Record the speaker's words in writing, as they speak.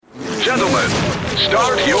and gentlemen,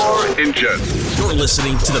 start your engines. You're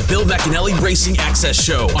listening to the Bill McAnally Racing Access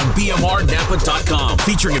Show on BMRNAPA.com,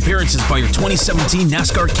 featuring appearances by your 2017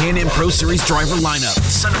 NASCAR Can-Am Pro Series driver lineup.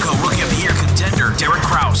 Sunoco Rookie of the Year contender Derek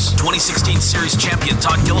Kraus, 2016 Series champion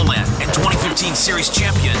Todd Gilliland, and 2015 Series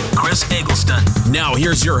champion Chris Eggleston. Now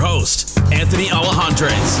here's your host, Anthony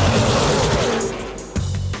Alejandrez.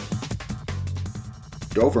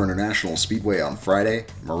 Dover International Speedway on Friday,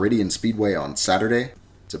 Meridian Speedway on Saturday.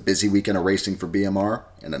 It's a busy weekend of racing for BMR,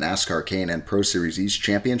 and the NASCAR K&N Pro Series East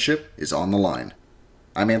Championship is on the line.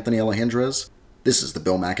 I'm Anthony Alejandrez. This is the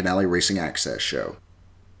Bill McAnally Racing Access Show.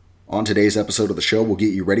 On today's episode of the show, we'll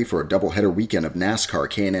get you ready for a doubleheader weekend of NASCAR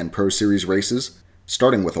K&N Pro Series races,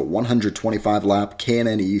 starting with a 125-lap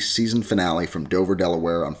K&N East season finale from Dover,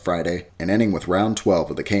 Delaware on Friday, and ending with round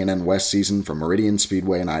 12 of the K&N West season from Meridian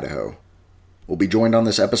Speedway in Idaho. We'll be joined on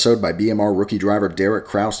this episode by BMR rookie driver Derek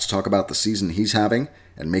Kraus to talk about the season he's having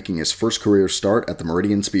and making his first career start at the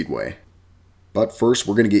Meridian Speedway. But first,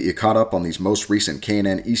 we're going to get you caught up on these most recent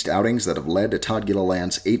K&N East outings that have led to Todd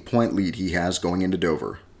Gilliland's 8-point lead he has going into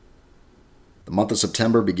Dover. The month of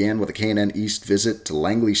September began with a K&N East visit to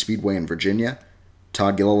Langley Speedway in Virginia.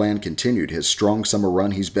 Todd Gilliland continued his strong summer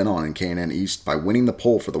run he's been on in K&N East by winning the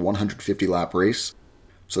pole for the 150-lap race.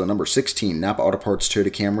 So the number 16 Napa Auto Parts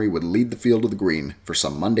Toyota Camry would lead the field of the green for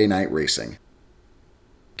some Monday night racing.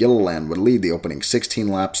 Gilliland would lead the opening 16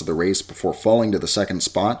 laps of the race before falling to the second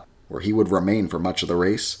spot, where he would remain for much of the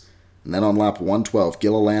race. And then on lap 112,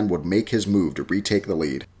 Gilliland would make his move to retake the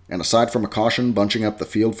lead. And aside from a caution bunching up the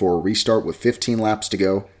field for a restart with 15 laps to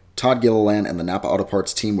go, Todd Gilliland and the Napa Auto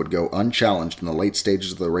Parts team would go unchallenged in the late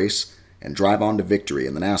stages of the race and drive on to victory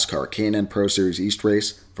in the NASCAR K&N Pro Series East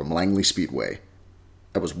race from Langley Speedway.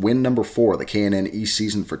 That was win number 4 of the K&N East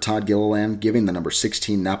season for Todd Gilliland, giving the number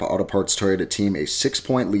 16 Napa Auto Parts Toyota team a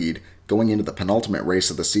 6-point lead going into the penultimate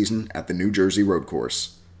race of the season at the New Jersey Road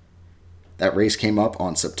Course. That race came up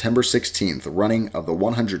on September 16th, running of the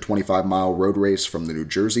 125-mile road race from the New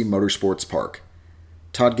Jersey Motorsports Park.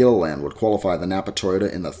 Todd Gilliland would qualify the Napa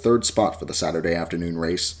Toyota in the third spot for the Saturday afternoon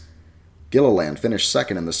race. Gilliland finished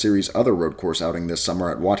second in the series' other road course outing this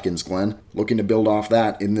summer at Watkins Glen, looking to build off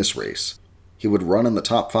that in this race. He would run in the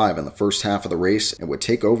top 5 in the first half of the race and would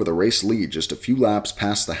take over the race lead just a few laps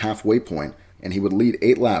past the halfway point, and he would lead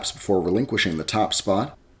 8 laps before relinquishing the top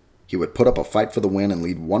spot. He would put up a fight for the win and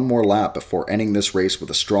lead one more lap before ending this race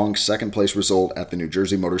with a strong second-place result at the New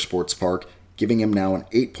Jersey Motorsports Park, giving him now an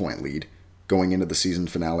 8-point lead going into the season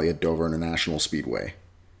finale at Dover International Speedway.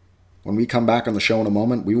 When we come back on the show in a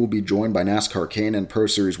moment, we will be joined by NASCAR K&N Pro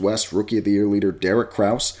Series West Rookie of the Year leader Derek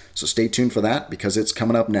Kraus, so stay tuned for that because it's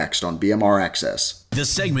coming up next on BMR Access. This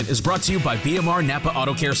segment is brought to you by BMR Napa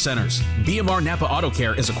Auto Care Centers. BMR Napa Auto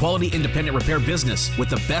Care is a quality independent repair business with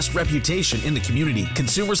the best reputation in the community.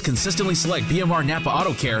 Consumers consistently select BMR Napa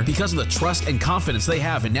Auto Care because of the trust and confidence they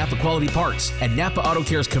have in Napa quality parts and Napa Auto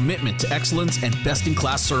Care's commitment to excellence and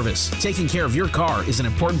best-in-class service. Taking care of your car is an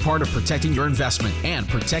important part of protecting your investment and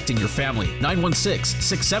protecting your family.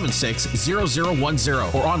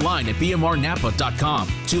 916-676-0010 or online at bmrnapa.com.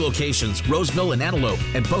 2 locations, Roseville and Antelope,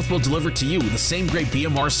 and both will deliver to you the same great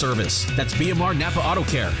BMR service. That's BMR Napa Auto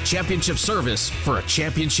Care, championship service for a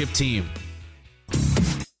championship team.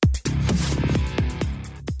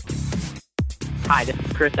 Hi, this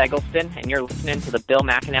is Chris Eggleston, and you're listening to the Bill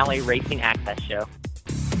McAnally Racing Access Show.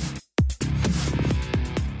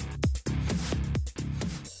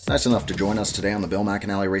 Nice enough to join us today on the Bill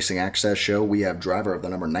McAnally Racing Access Show. We have driver of the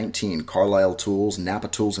number 19 Carlisle Tools, Napa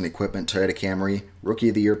Tools and Equipment Toyota Camry, Rookie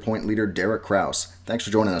of the Year point leader Derek Kraus. Thanks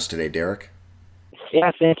for joining us today, Derek. Yeah,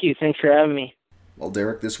 thank you. Thanks for having me. Well,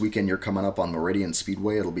 Derek, this weekend you're coming up on Meridian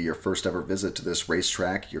Speedway. It'll be your first ever visit to this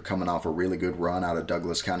racetrack. You're coming off a really good run out of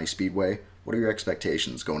Douglas County Speedway. What are your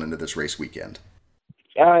expectations going into this race weekend?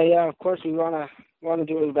 Yeah, of course we want to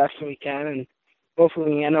do the best we can, and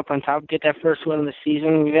hopefully we end up on top, get that first win of the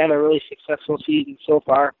season. We've had a really successful season so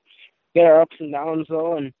far. We had our ups and downs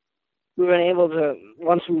though, and we've been able to,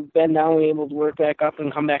 once we've been down, we're able to work back up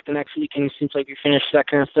and come back the next week, and it seems like we finished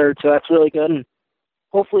second or third, so that's really good. And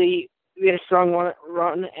hopefully we had a strong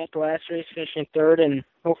run at the last race, finishing third, and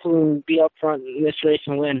hopefully we'll be up front in this race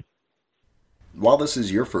and win. While this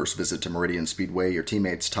is your first visit to Meridian Speedway, your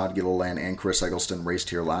teammates Todd Gilliland and Chris Eggleston raced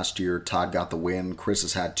here last year. Todd got the win. Chris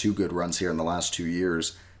has had 2 good runs here in the last 2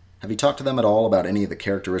 years. Have you talked to them at all about any of the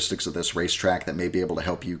characteristics of this racetrack that may be able to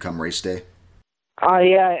help you come race day?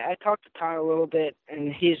 Yeah, I talked to Todd a little bit,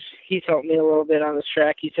 and he's helped me a little bit on this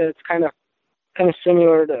track. He said it's kind of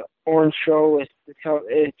similar to Orange Show.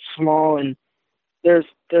 It's small, and there's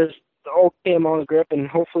the okay amount of grip, and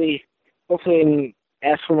hopefully in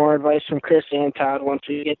ask for more advice from Chris and Todd once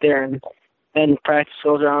we get there, and then practice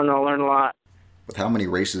goes around, and I'll learn a lot. With how many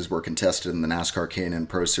races were contested in the NASCAR K&N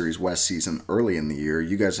Pro Series West season early in the year,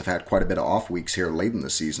 you guys have had quite a bit of off weeks here late in the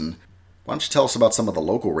season. Why don't you tell us about some of the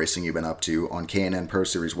local racing you've been up to on K&N Pro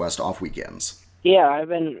Series West off weekends? Yeah, I've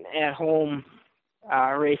been at home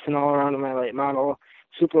racing all around in my late model,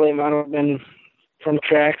 super late model. I've been from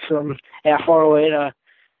tracks from far away to,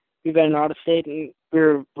 we've been out of state, and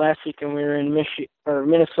last weekend we were in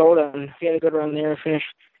Minnesota, and we had a good run there,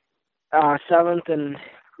 finished 7th, and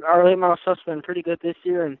our late model stuff's been pretty good this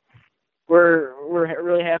year, and we're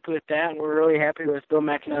really happy with that, and we're really happy with Bill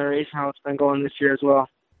McAnally Racing, how it's been going this year as well.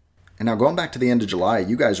 And now going back to the end of July,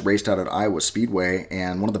 you guys raced out at Iowa Speedway,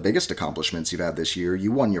 and one of the biggest accomplishments you've had this year,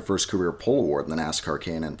 you won your first career pole award in the NASCAR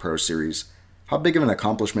K&N Pro Series. How big of an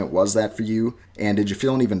accomplishment was that for you, and did you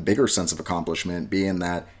feel an even bigger sense of accomplishment being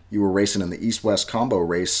that you were racing in the East-West combo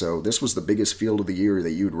race, so this was the biggest field of the year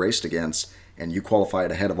that you'd raced against, and you qualified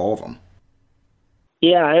ahead of all of them?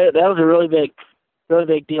 Yeah, that was a really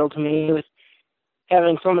big deal to me, with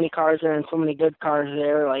having so many cars there and so many good cars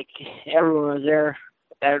there. Like, everyone was there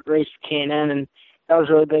that raced K&N, and that was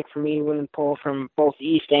really big for me, winning pole from both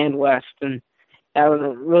East and West, and that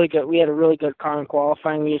was we had a really good car in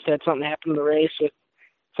qualifying. We just had something happen in the race.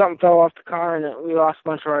 Something fell off the car, and we lost a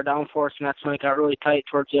bunch of our downforce, and that's when it got really tight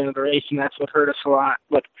towards the end of the race, and that's what hurt us a lot.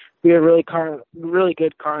 But we had a really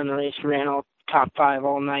good car in the race. We ran all top 5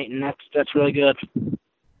 all night, and that's really good.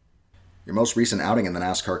 Your most recent outing in the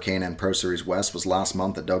NASCAR K&N Pro Series West was last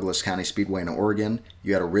month at Douglas County Speedway in Oregon.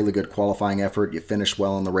 You had a really good qualifying effort. You finished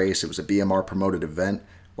well in the race. It was a BMR promoted event.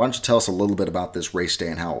 Why don't you tell us a little bit about this race day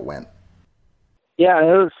and how it went? Yeah,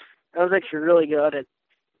 it was actually really good.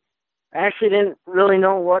 I actually didn't really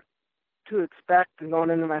know what to expect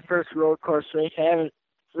going into my first road course race. I haven't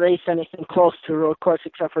raced anything close to a road course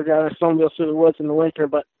except for driving a snowmobile through the woods in the winter,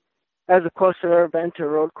 but that was the closest I've ever been to a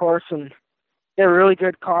road course, and they had a really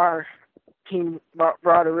good car. Team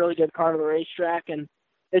brought a really good car to the racetrack, and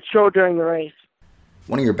it showed during the race.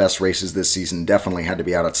 One of your best races this season definitely had to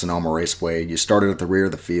be out at Sonoma Raceway. You started at the rear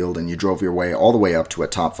of the field, and you drove your way all the way up to a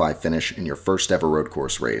top 5 finish in your first ever road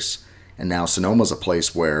course race. And now Sonoma's a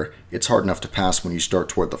place where it's hard enough to pass when you start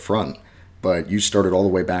toward the front, but you started all the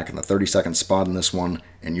way back in the 32nd spot in this one,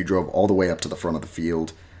 and you drove all the way up to the front of the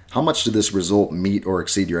field. How much did this result meet or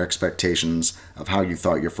exceed your expectations of how you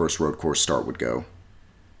thought your first road course start would go?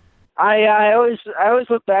 I always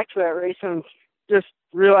look back to that race and just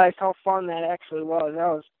realize how fun that actually was.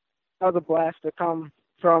 That was a blast to come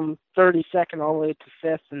from 32nd all the way to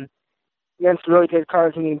 5th, and against really good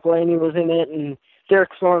cars. I mean, Blaney was in it, and Derek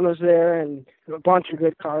Thorne was there, and a bunch of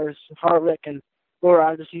good cars. Harvick and Will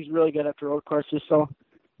Rogers, he's really good at the road courses. So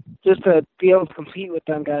just to be able to compete with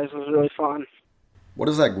them guys was really fun. What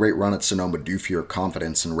does that great run at Sonoma do for your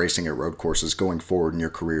confidence in racing at road courses going forward in your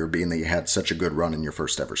career, being that you had such a good run in your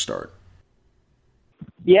first ever start?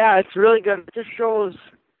 Yeah, it's really good. It just shows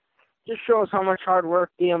how much hard work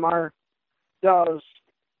DMR does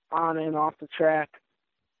on and off the track.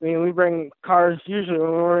 I mean, we bring cars, usually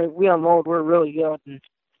when we unload, we're really good. And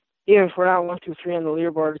even if we're not 1, 2, 3 on the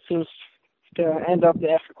leaderboard, it seems to end up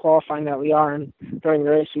after qualifying that we are. And during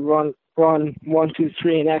the race, we run 1, 2,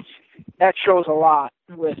 3, and that shows a lot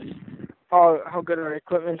with how good our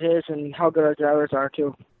equipment is and how good our drivers are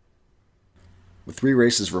too. With 3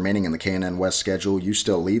 races remaining in the K&N West schedule, you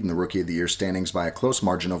still lead in the Rookie of the Year standings by a close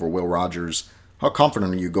margin over Will Rogers. How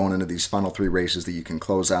confident are you going into these final 3 races that you can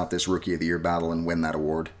close out this Rookie of the Year battle and win that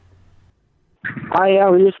award?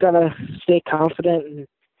 We just got to stay confident and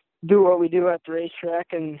do what we do at the racetrack,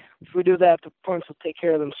 and if we do that, the points will take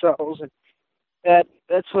care of themselves. And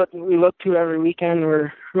that's what we look to every weekend.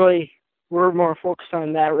 We're more focused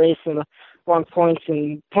on that race than on points,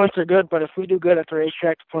 and points are good, but if we do good at the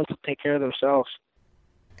racetrack, the points will take care of themselves.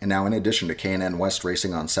 And now, in addition to K&N West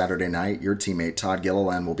racing on Saturday night, your teammate Todd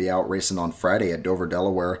Gilliland will be out racing on Friday at Dover,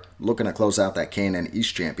 Delaware, looking to close out that K&N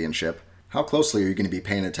East Championship. How closely are you going to be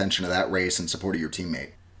paying attention to that race in support of your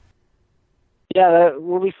teammate? Yeah,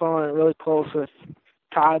 we'll be following it really close with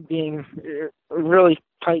Todd being a really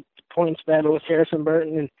tight points battle with Harrison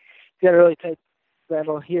Burton, and got a really tight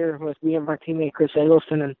battle here with me and my teammate Chris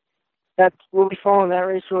Eggleston, and we'll be following that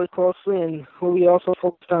race really closely, and we'll be also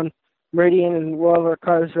focused on Meridian, and we'll have our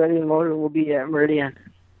cars ready and loaded. We'll be at Meridian.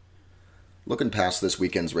 Looking past this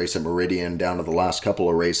weekend's race at Meridian down to the last couple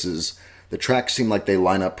of races, the tracks seem like they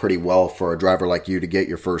line up pretty well for a driver like you to get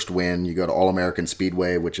your first win. You go to All-American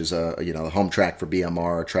Speedway, which is the home track for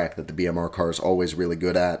BMR, a track that the BMR car is always really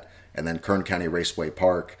good at, and then Kern County Raceway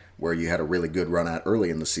Park, where you had a really good run at early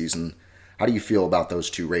in the season. How do you feel about those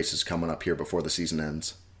 2 races coming up here before the season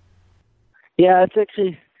ends? Yeah,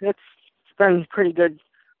 it's been pretty good.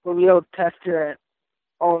 We'll be able to test here at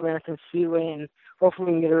All-American Speedway, and hopefully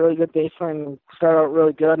we can get a really good baseline and start out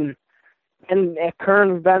really good. And at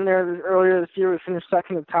Kern, we've been there earlier this year. We finished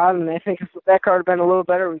second to Todd, and I think if that car had been a little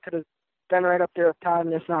better, we could have been right up there with Todd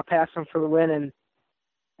and just not passed him for the win. And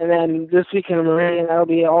then this weekend in Meridian, that'll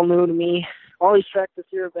be all new to me. All these tracks this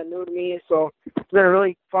year have been new to me, so it's been a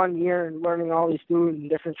really fun year and learning all these new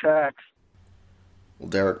and different tracks. Well,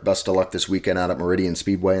 Derek, best of luck this weekend out at Meridian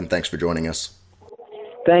Speedway, and thanks for joining us.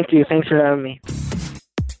 Thank you. Thanks for having me.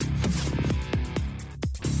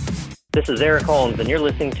 This is Eric Holmes, and you're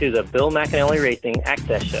listening to the Bill McAnally Racing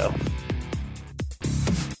Access Show.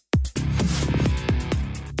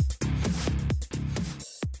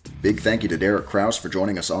 Big thank you to Derek Kraus for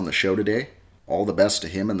joining us on the show today. All the best to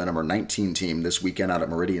him and the number 19 team this weekend out at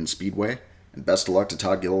Meridian Speedway. And best of luck to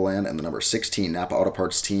Todd Gilliland and the number 16 Napa Auto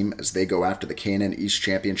Parts team as they go after the K&N East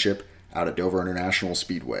Championship out at Dover International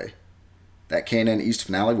Speedway. That K&N East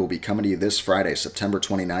finale will be coming to you this Friday, September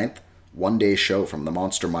 29th, one-day show from the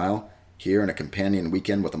Monster Mile, here in a companion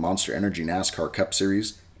weekend with the Monster Energy NASCAR Cup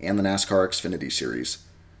Series and the NASCAR Xfinity Series.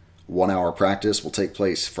 1 hour practice will take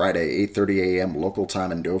place Friday, 8:30 a.m. local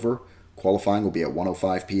time in Dover. Qualifying will be at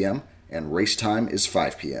 1:05 p.m., and race time is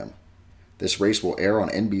 5 p.m. This race will air on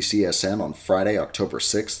NBCSN on Friday, October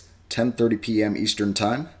 6th, 10:30 p.m. Eastern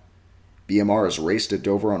Time. BMR has raced at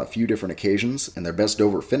Dover on a few different occasions, and their best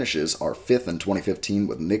Dover finishes are 5th in 2015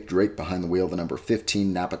 with Nick Drake behind the wheel of the number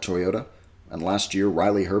 15 Napa Toyota, and last year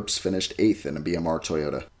Riley Herbst finished 8th in a BMR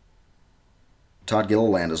Toyota. Todd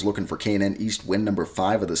Gilliland is looking for K&N East win number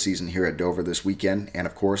 5 of the season here at Dover this weekend, and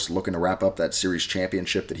of course looking to wrap up that series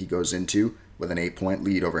championship that he goes into with an 8-point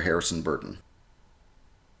lead over Harrison Burton.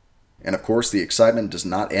 And of course, the excitement does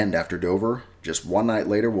not end after Dover. Just one night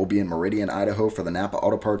later, we'll be in Meridian, Idaho for the Napa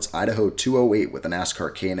Auto Parts Idaho 208 with the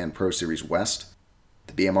NASCAR K&N Pro Series West.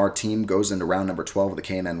 The BMR team goes into round number 12 of the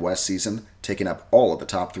K&N West season, taking up all of the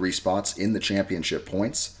top 3 spots in the championship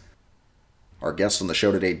points. Our guest on the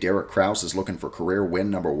show today, Derek Kraus, is looking for career win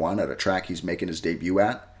number 1 at a track he's making his debut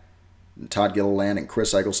at. And Todd Gilliland and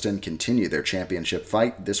Chris Eggleston continue their championship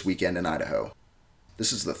fight this weekend in Idaho.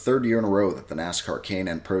 This is the 3rd year in a row that the NASCAR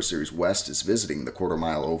K&N Pro Series West is visiting the Quarter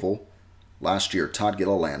Mile Oval. Last year, Todd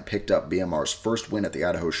Gilliland picked up BMR's first win at the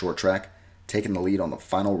Idaho Short Track, taking the lead on the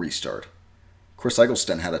final restart. Chris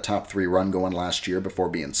Eggleston had a top 3 run going last year before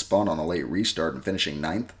being spun on a late restart and finishing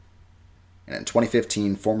 9th. And in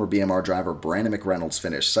 2015, former BMR driver Brandon McReynolds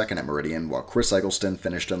finished 2nd at Meridian, while Chris Eggleston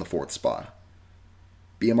finished in the 4th spot.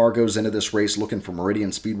 BMR goes into this race looking for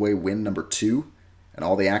Meridian Speedway win number 2, and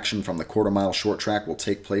all the action from the Quarter Mile Short Track will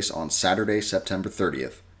take place on Saturday, September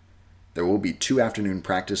 30th. There will be 2 afternoon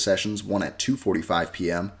practice sessions, one at 2:45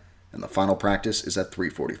 p.m., and the final practice is at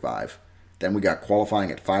 3:45. Then we got qualifying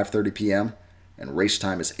at 5:30 p.m., and race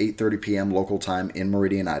time is 8:30 p.m. local time in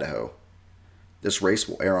Meridian, Idaho. This race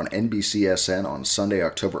will air on NBCSN on Sunday,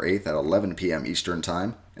 October 8th at 11 p.m. Eastern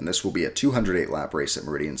Time, and this will be a 208-lap race at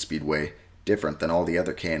Meridian Speedway, different than all the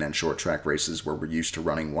other K&N short track races where we're used to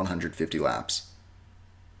running 150 laps.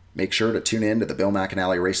 Make sure to tune in to the Bill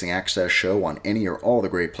McAnally Racing Access Show on any or all the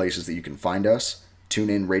great places that you can find us.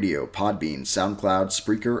 TuneIn Radio, Podbean, SoundCloud,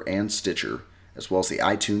 Spreaker, and Stitcher, as well as the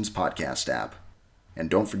iTunes podcast app. And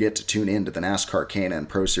don't forget to tune in to the NASCAR K&N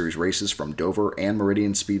Pro Series races from Dover and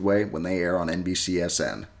Meridian Speedway when they air on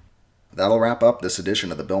NBCSN. That'll wrap up this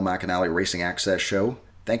edition of the Bill McAnally Racing Access Show.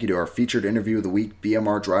 Thank you to our featured interview of the week,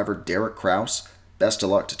 BMR driver Derek Kraus. Best of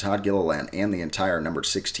luck to Todd Gilliland and the entire number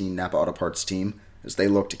 16 Napa Auto Parts team as they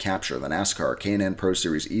look to capture the NASCAR K&N Pro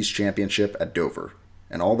Series East Championship at Dover.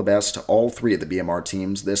 And all the best to all 3 of the BMR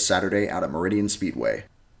teams this Saturday out at Meridian Speedway.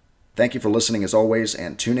 Thank you for listening as always,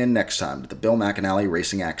 and tune in next time to the Bill McAnally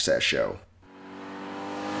Racing Access Show.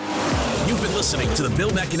 You've been listening to the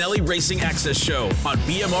Bill McAnally Racing Access Show on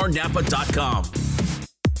BMRNapa.com.